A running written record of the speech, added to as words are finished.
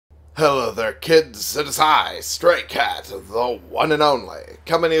Hello there, kids. It is I, Stray Cat, the one and only,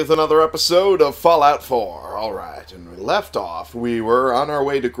 coming with another episode of Fallout 4. Alright, and we left off. We were on our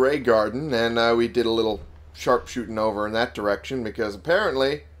way to Graygarden, and we did a little sharpshooting over in that direction, because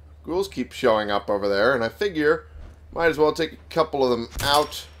apparently ghouls keep showing up over there, and I figure might as well take a couple of them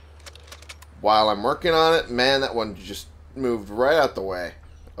out while I'm working on it. Man, that one just moved right out the way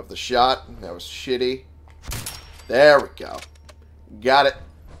of the shot. That was shitty. There we go. Got it.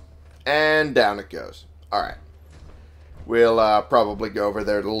 And down it goes. Alright. We'll probably go over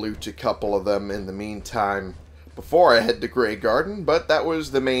there to loot a couple of them in the meantime before I head to Graygarden, but that was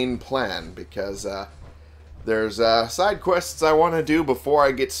the main plan, because there's side quests I want to do before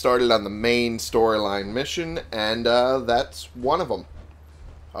I get started on the main storyline mission, and that's one of them.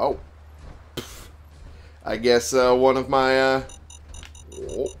 Oh. I guess one of my...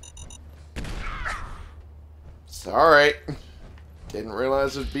 Oh. Sorry. Didn't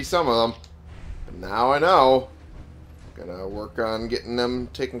realize there'd be some of them. But now I know. Gonna work on getting them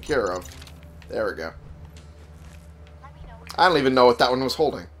taken care of. There we go. I don't even know what that one was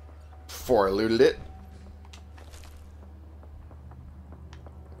holding before I looted it.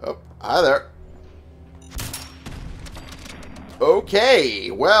 Oh, hi there.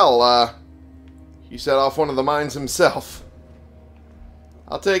 Okay, well, he set off one of the mines himself.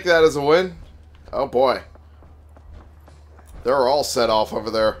 I'll take that as a win. Oh boy. They're all set off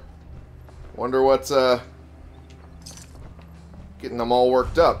over there. Wonder what's getting them all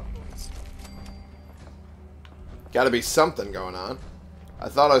worked up. Gotta be something going on. I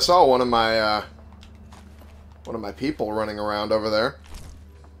thought I saw one of my people running around over there.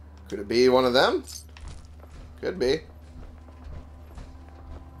 Could it be one of them? Could be.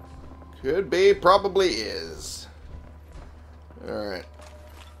 Could be, probably is. Alright.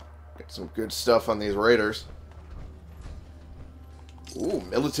 Got some good stuff on these raiders. Ooh,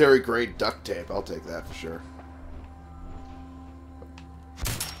 military-grade duct tape. I'll take that for sure.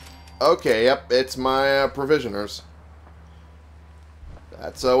 Okay, yep, it's my provisioners.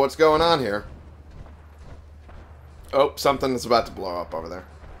 That's what's going on here. Oh, something is about to blow up over there.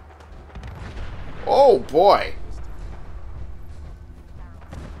 Oh, boy.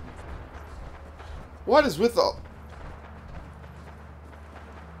 What is with all...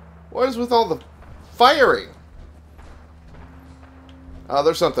 What is with all the firing? Oh,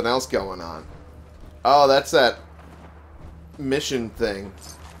 there's something else going on. Oh, that's that mission thing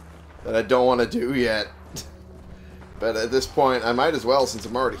that I don't want to do yet. But at this point, I might as well since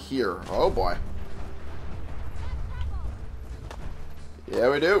I'm already here. Oh, boy. Yeah,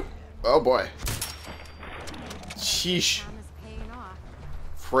 we do. Oh, boy. Sheesh.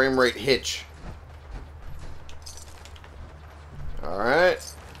 Frame rate hitch. Alright.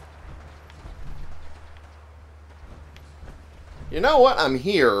 You know what? I'm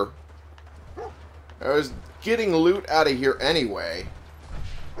here. I was getting loot out of here anyway.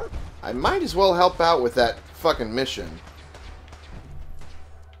 I might as well help out with that fucking mission.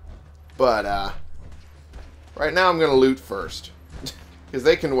 But, right now I'm gonna loot first. Because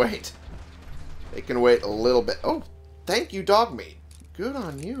they can wait. They can wait a little bit. Oh, thank you, dog meat. Good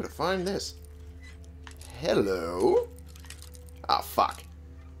on you to find this. Hello? Ah, fuck.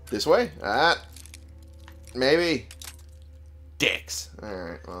 This way? Maybe. Dicks.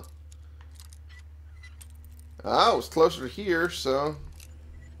 Alright, well. Oh, it was closer to here, so...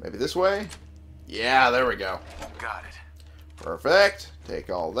 Maybe this way? Yeah, there we go. Got it. Perfect. Take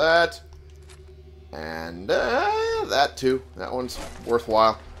all that. And, that too. That one's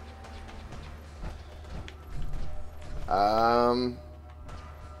worthwhile.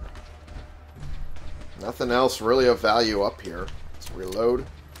 Nothing else really of value up here. Let's reload.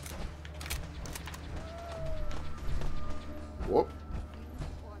 Whoop.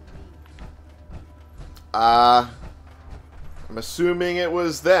 I'm assuming it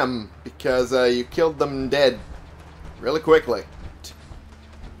was them, because you killed them dead really quickly.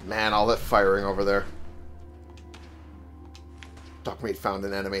 Man, all that firing over there. Dogmeat found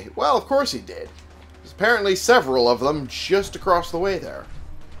an enemy. Well, of course he did. There's apparently several of them just across the way there.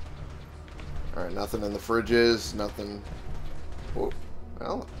 Alright, nothing in the fridges, nothing... Whoop.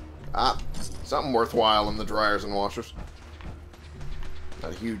 Well, something worthwhile in the dryers and washers.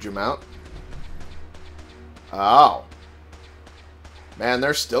 Not a huge amount. Oh. Man,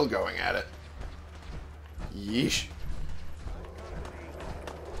 they're still going at it. Yeesh.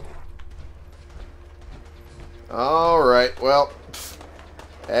 Alright, well.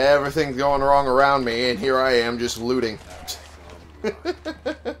 Everything's going wrong around me, and here I am just looting.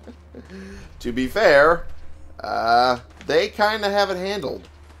 To be fair, they kind of have it handled.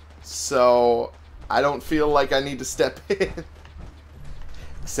 So, I don't feel like I need to step in.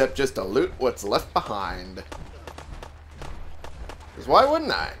 Except just to loot what's left behind. Because why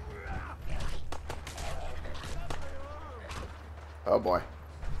wouldn't I? Oh boy.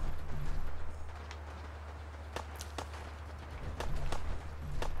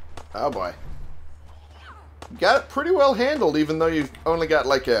 Oh boy. You got it pretty well handled, even though you've only got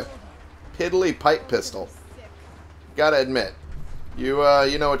like a piddly pipe pistol. Gotta admit. You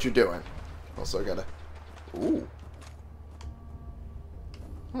know what you're doing. Also gotta... Ooh.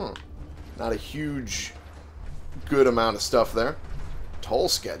 Not a huge, good amount of stuff there. Toll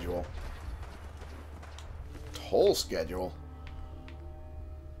schedule. Toll schedule.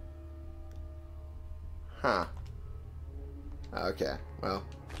 Huh. Okay, well.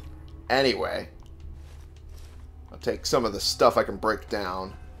 Anyway. I'll take some of the stuff I can break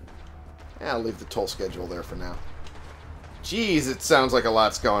down. Yeah, I'll leave the toll schedule there for now. Jeez, it sounds like a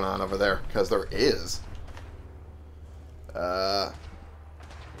lot's going on over there. Because there is.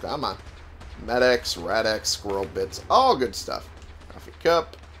 Come on. Med-X, Rad-X, Squirrel Bits. All good stuff. Coffee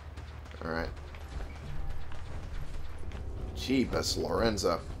cup. Alright. Jeebus,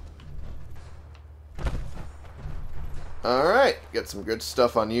 Lorenzo. Alright. Get some good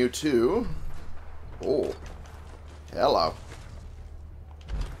stuff on you, too. Oh. Hello.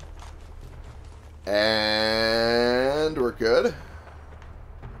 And we're good.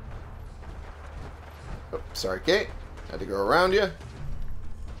 Oh, sorry, Kate. Had to go around you.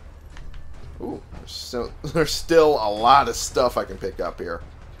 Ooh, there's still a lot of stuff I can pick up here.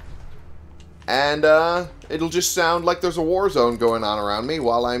 And, it'll just sound like there's a war zone going on around me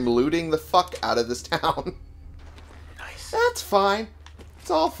while I'm looting the fuck out of this town. Nice. That's fine. It's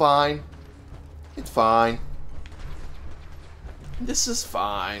all fine. It's fine. This is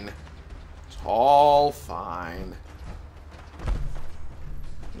fine. It's all fine.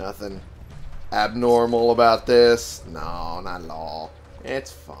 Nothing abnormal about this. No, not at all.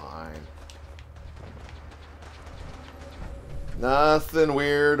 It's fine. Nothing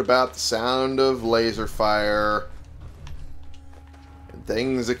weird about the sound of laser fire and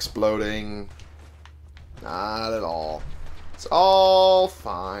things exploding. Not at all. It's all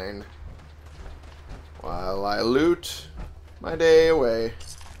fine. While I loot my day away.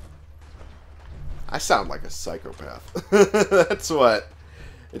 I sound like a psychopath. That's what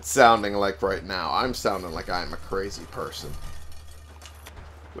it's sounding like right now. I'm sounding like I'm a crazy person.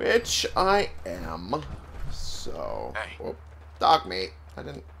 Which I am. So... Hey. Whoop. Dog mate. I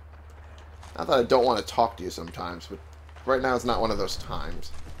didn't... Not that I don't want to talk to you sometimes, but right now it's not one of those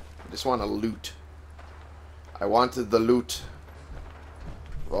times. I just want to loot. I wanted the loot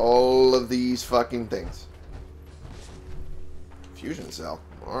of all of these fucking things. Fusion cell.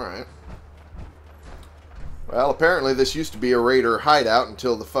 Alright. Well, apparently this used to be a raider hideout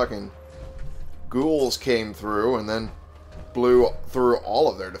until the fucking ghouls came through and then blew through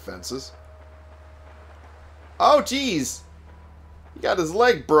all of their defenses. Oh, jeez! He got his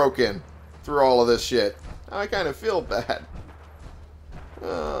leg broken through all of this shit. Now I kind of feel bad.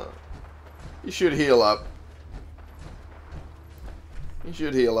 You should heal up. You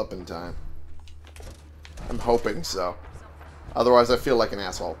should heal up in time. I'm hoping so. Otherwise, I feel like an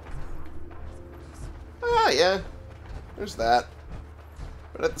asshole. Ah, yeah. There's that.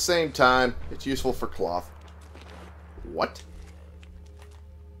 But at the same time, it's useful for cloth. What?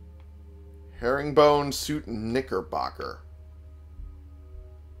 Herringbone suit knickerbocker.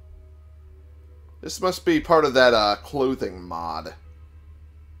 This must be part of that clothing mod.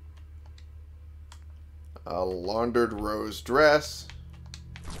 A laundered rose dress.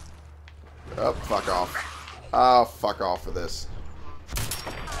 Oh, fuck off. Oh, fuck off with this.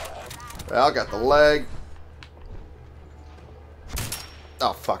 Well, got the leg.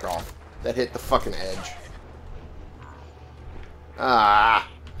 Oh, fuck off. That hit the fucking edge. Ah.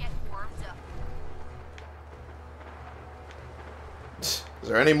 Is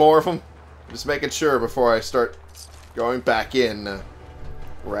there any more of them? Just making sure before I start going back in.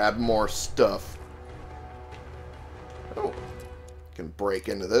 Grab more stuff. Oh. Can break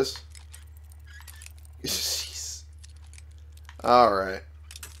into this. Jeez. Alright.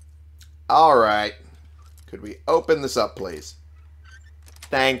 Alright. Could we open this up, please?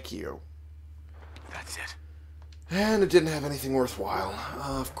 Thank you. That's it. And it didn't have anything worthwhile.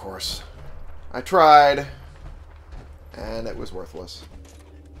 Of course. I tried. And it was worthless.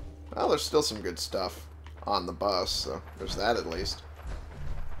 Well, there's still some good stuff on the bus, so there's that at least.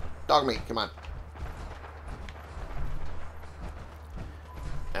 Dog meat, come on.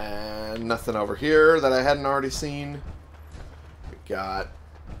 And nothing over here that I hadn't already seen. We got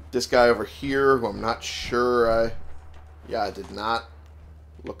this guy over here who I'm not sure yeah, I did not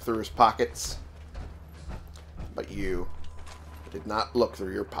look through his pockets. But you. Did not look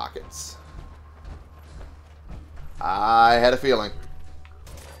through your pockets. I had a feeling.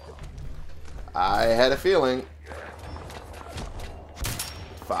 I had a feeling.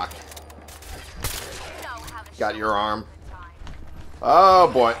 Fuck. Got your arm. Oh,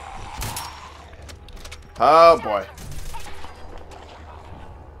 boy. Oh, boy.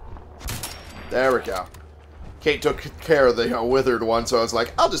 There we go. Kate took care of the withered one, so I was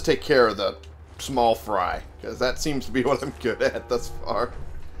like, I'll just take care of the small fry. Because that seems to be what I'm good at thus far.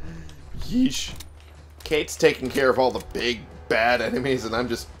 Yeesh. Kate's taking care of all the big, bad enemies, and I'm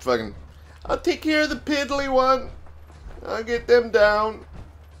just fucking... I'll take care of the piddly one. I'll get them down.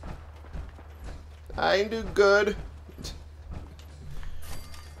 I do good.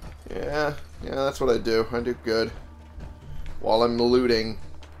 Yeah, that's what I do. I do good. While I'm looting.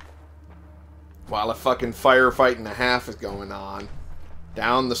 While a fucking firefight and a half is going on.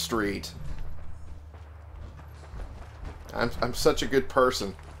 Down the street. I'm such a good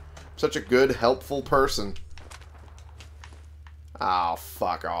person. Such a good, helpful person. Oh,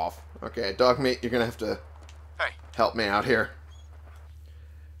 fuck off. Okay, dog meat, you're gonna have to help me out here.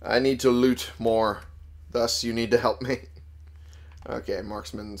 I need to loot more. Thus, you need to help me. Okay,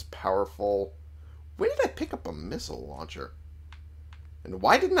 marksman's powerful. When did I pick up a missile launcher? And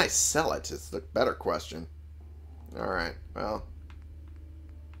why didn't I sell it? Is the better question. Alright, well.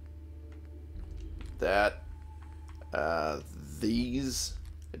 That. These.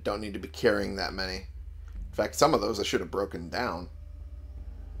 I don't need to be carrying that many. In fact, some of those I should have broken down.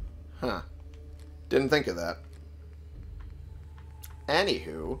 Huh. Didn't think of that.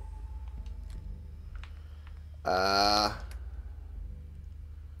 Anywho.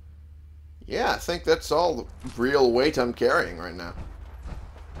 Yeah, I think that's all the real weight I'm carrying right now.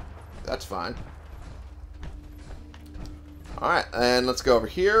 That's fine. Alright, and let's go over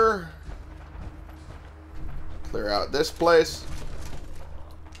here. Clear out this place.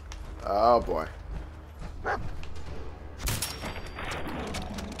 Oh boy.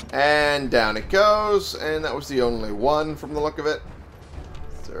 And down it goes, and that was the only one from the look of it.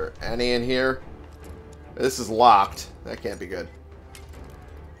 Is there any in here? This is locked. That can't be good.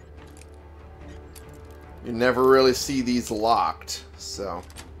 You never really see these locked, so.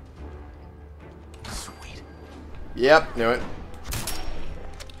 Sweet. Yep, knew it.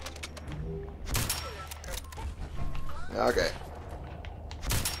 Okay.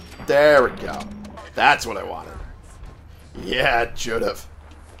 There we go. That's what I wanted. Yeah, it should have.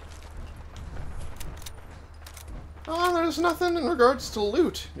 Oh, there's nothing in regards to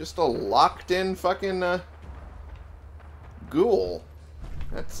loot. Just a locked-in fucking, ghoul.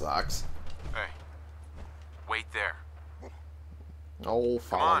 That sucks. Hey. Wait there. Oh,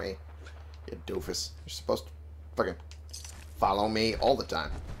 follow me. You doofus. You're supposed to fucking follow me all the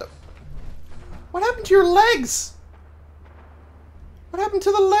time. What happened to your legs? What happened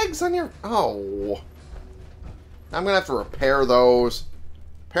to the legs on your... Oh. I'm gonna have to repair those.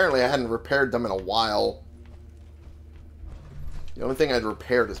 Apparently I hadn't repaired them in a while. The only thing I'd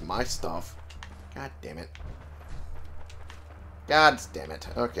repaired is my stuff. God damn it. God damn it.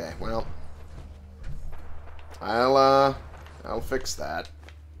 Okay, well. I'll fix that.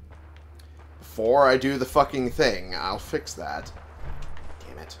 Before I do the fucking thing, I'll fix that.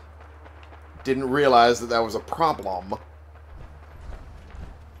 Damn it. Didn't realize that that was a problem.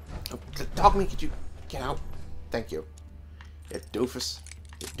 Oh, dog me, could you get out? Thank you. You doofus.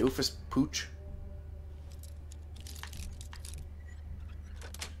 You doofus pooch.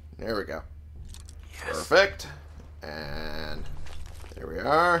 There we go. Yes. Perfect. And there we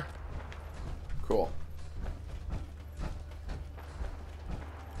are. Cool.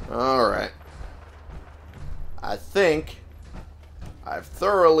 Alright. I think I've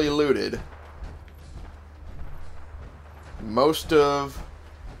thoroughly looted most of,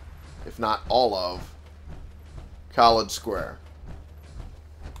 if not all of, College Square.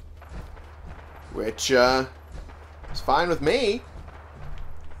 Which, is fine with me.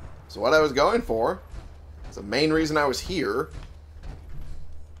 It's what I was going for. It's the main reason I was here.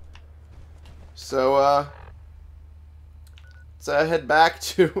 So, let's head back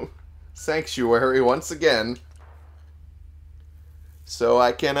to Sanctuary once again. So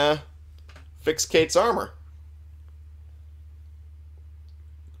I can, fix Kate's armor.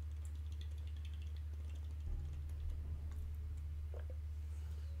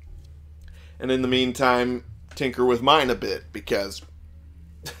 And in the meantime, tinker with mine a bit, because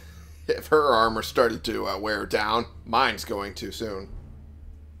if her armor started to wear down, mine's going to soon.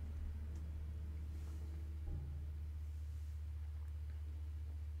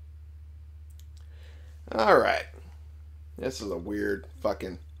 Alright. This is a weird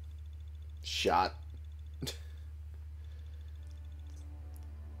fucking shot.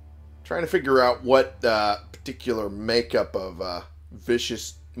 Trying to figure out what particular makeup of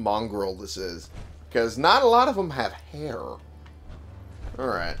vicious mongrel this is. Because not a lot of them have hair.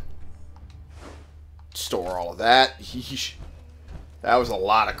 Alright. Store all of that. Yeesh. That was a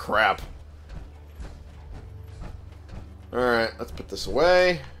lot of crap. Alright, let's put this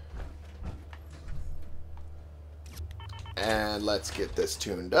away. And let's get this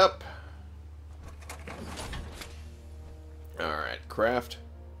tuned up. Alright, craft.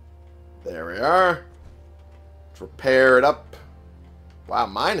 There we are. Let's repair it up. Wow,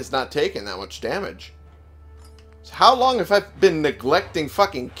 mine is not taking that much damage. So how long have I been neglecting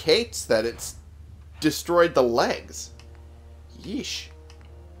fucking Kate's that it's destroyed the legs? Yeesh.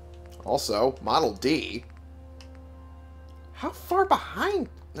 Also, Model D. How far behind?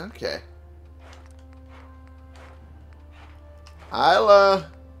 Okay. I'll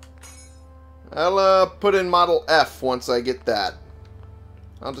put in Model F once I get that.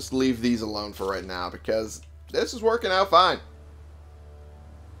 I'll just leave these alone for right now because this is working out fine.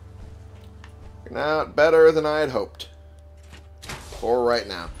 Working out better than I had hoped. For right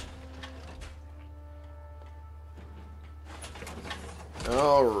now.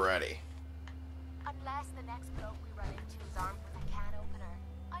 Alrighty. Unless the next bloke we run into is armed with a can opener,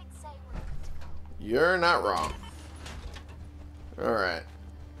 I'd say we're good to go. You're not wrong. Alright.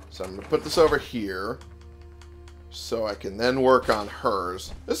 So I'm going to put this over here. So I can then work on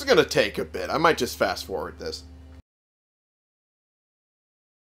hers. This is going to take a bit. I might just fast forward this.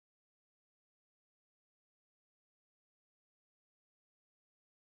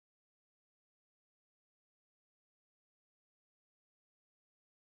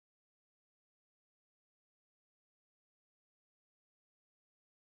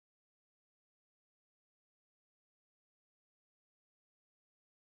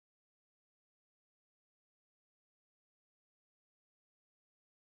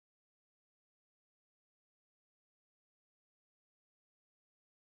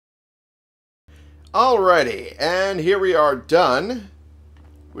 Alrighty, and here we are done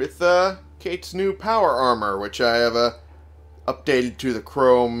with Kate's new power armor, which I have updated to the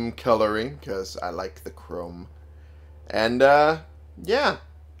chrome coloring, because I like the chrome. And, yeah.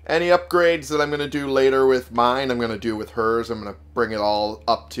 Any upgrades that I'm going to do later with mine, I'm going to do with hers. I'm going to bring it all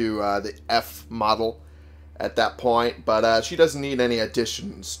up to the F model at that point. But she doesn't need any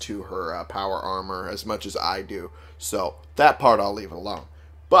additions to her power armor as much as I do. So, that part I'll leave alone.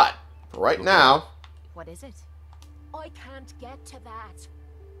 But, for right now... What is it? I can't get to that.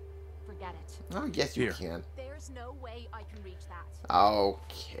 Forget it. Oh, yes, you can. There's no way I can reach that. Oh,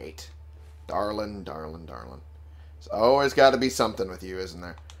 Kate. Darling, darling, darling. There's always got to be something with you, isn't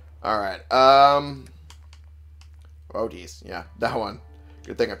there? Alright, oh, geez. Yeah, that one.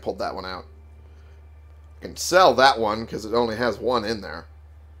 Good thing I pulled that one out. I can sell that one, because it only has one in there.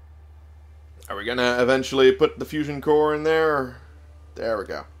 Are we going to eventually put the fusion core in there? There we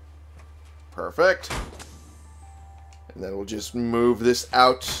go. Perfect. And then we'll just move this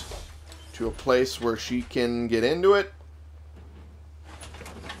out to a place where she can get into it.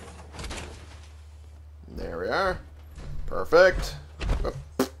 There we are. Perfect. Oh,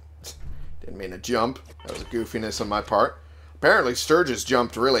 didn't mean to jump. That was a goofiness on my part. Apparently Sturgis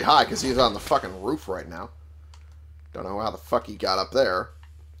jumped really high because he's on the fucking roof right now. Don't know how the fuck he got up there.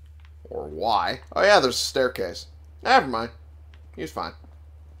 Or why. Oh yeah, there's a staircase. Never mind. He's fine.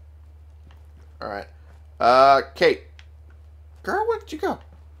 Alright. Kate. Girl, where did you go?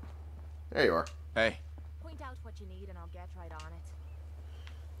 There you are. Hey. Point out what you need and I'll get right on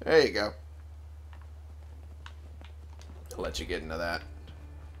it. There you go. I'll let you get into that.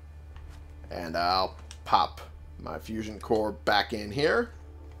 And I'll pop my fusion core back in here.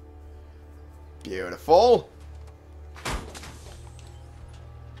 Beautiful.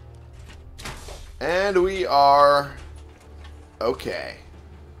 And we are okay.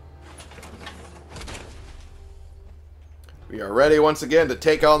 We are ready once again to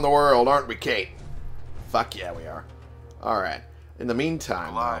take on the world, aren't we, Kate? Fuck yeah, we are. Alright. In the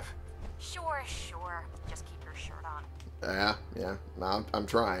meantime... Alive. Sure, sure. Just keep your shirt on. Yeah. No, I'm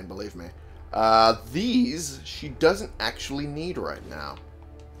trying, believe me. These, she doesn't actually need right now.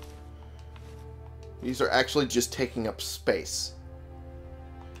 These are actually just taking up space.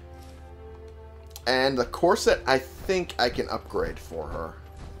 And the corset, I think I can upgrade for her.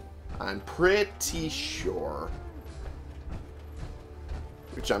 I'm pretty sure.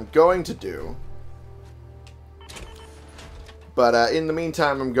 Which I'm going to do. But in the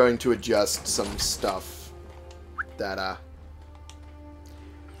meantime, I'm going to adjust some stuff that I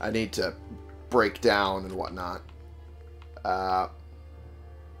need to break down and whatnot. I'll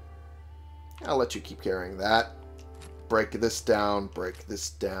let you keep carrying that. Break this down, break this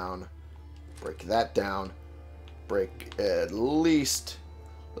down. Break that down. Break at least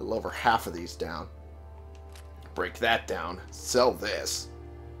a little over half of these down. Break that down. Sell this.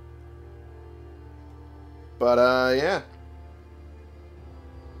 But, yeah.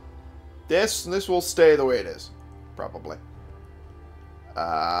 This will stay the way it is. Probably.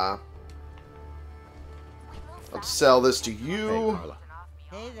 I'll sell this to you. Hey, Carla.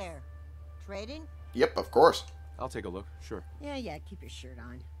 Hey there. Trading? Yep, of course. I'll take a look. Sure. Yeah, keep your shirt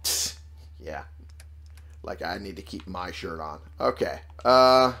on. Yeah. Like I need to keep my shirt on. Okay.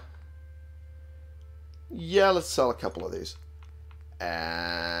 Yeah, let's sell a couple of these.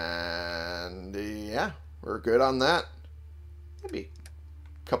 And yeah, we're good on that. Maybe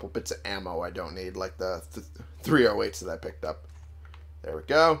a couple bits of ammo I don't need, like the 308s that I picked up. There we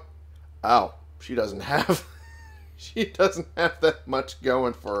go. Oh, she doesn't have she doesn't have that much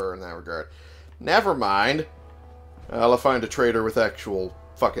going for her in that regard. Never mind. I'll find a trader with actual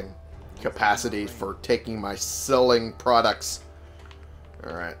fucking capacity for taking my selling products.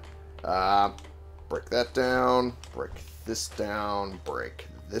 Alright. Break that down. Break this down. Break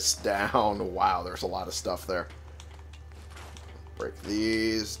this down. Wow, there's a lot of stuff there. Break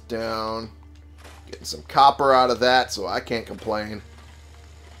these down. Getting some copper out of that, so I can't complain.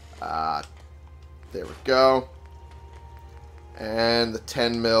 There we go. And the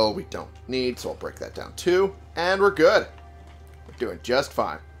 10 mil we don't need, so I'll break that down too. And we're good. We're doing just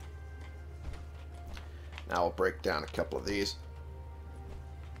fine. Now I'll break down a couple of these.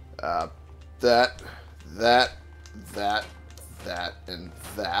 That, and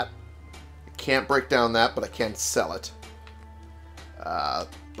that. I can't break down that, but I can sell it.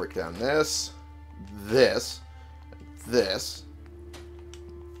 Break down this, this.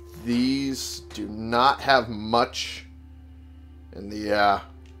 These do not have much in the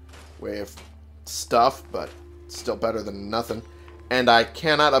way of stuff, but still better than nothing. And I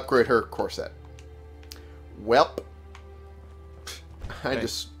cannot upgrade her corset. Welp. I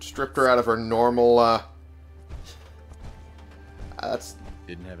just stripped her out of her normal, that's...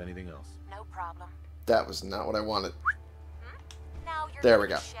 Didn't have anything else. No problem. That was not what I wanted. Now you're There we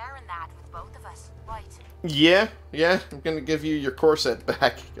gonna go. be sharing that with both of us, right? Yeah, I'm gonna give you your corset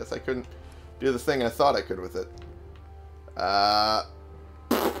back. Guess I couldn't do the thing I thought I could with it.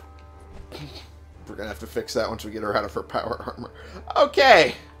 We're gonna have to fix that once we get her out of her power armor.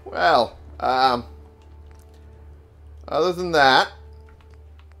 Okay, well, other than that,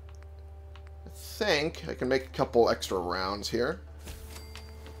 I think I can make a couple extra rounds here.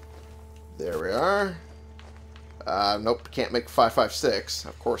 There we are. Nope, can't make 5.56.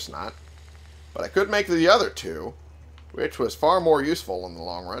 Of course not. But I could make the other two, which was far more useful in the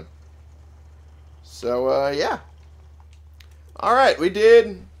long run. So, yeah. Alright, we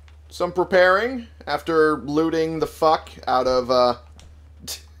did some preparing after looting the fuck out of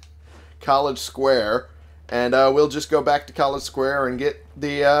College Square. And we'll just go back to College Square and get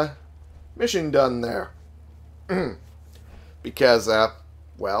the mission done there. Because,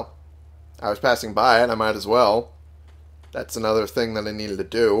 well, I was passing by it, I might as well. That's another thing that I needed to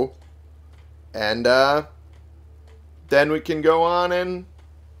do. And then we can go on and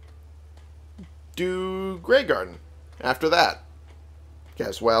do Graygarden after that.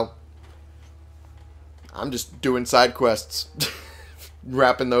 Because, well, I'm just doing side quests.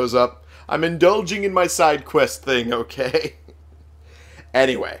 Wrapping those up. I'm indulging in my side quest thing, okay?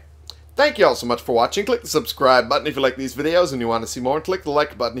 Anyway, thank you all so much for watching. Click the subscribe button if you like these videos and you want to see more. And click the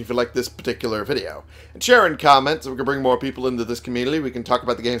like button if you like this particular video. And share and comment so we can bring more people into this community. We can talk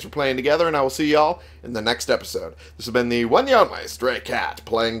about the games we're playing together. And I will see y'all in the next episode. This has been the one and only Stray Cat,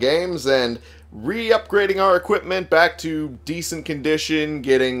 playing games and re-upgrading our equipment back to decent condition.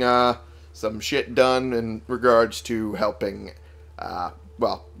 Getting some shit done in regards to helping,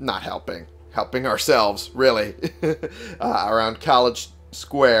 well, not helping. Helping ourselves, really. Around College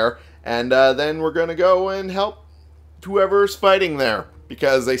Square. And then we're going to go and help whoever's fighting there.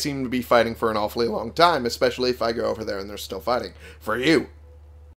 Because they seem to be fighting for an awfully long time. Especially if I go over there and they're still fighting for you.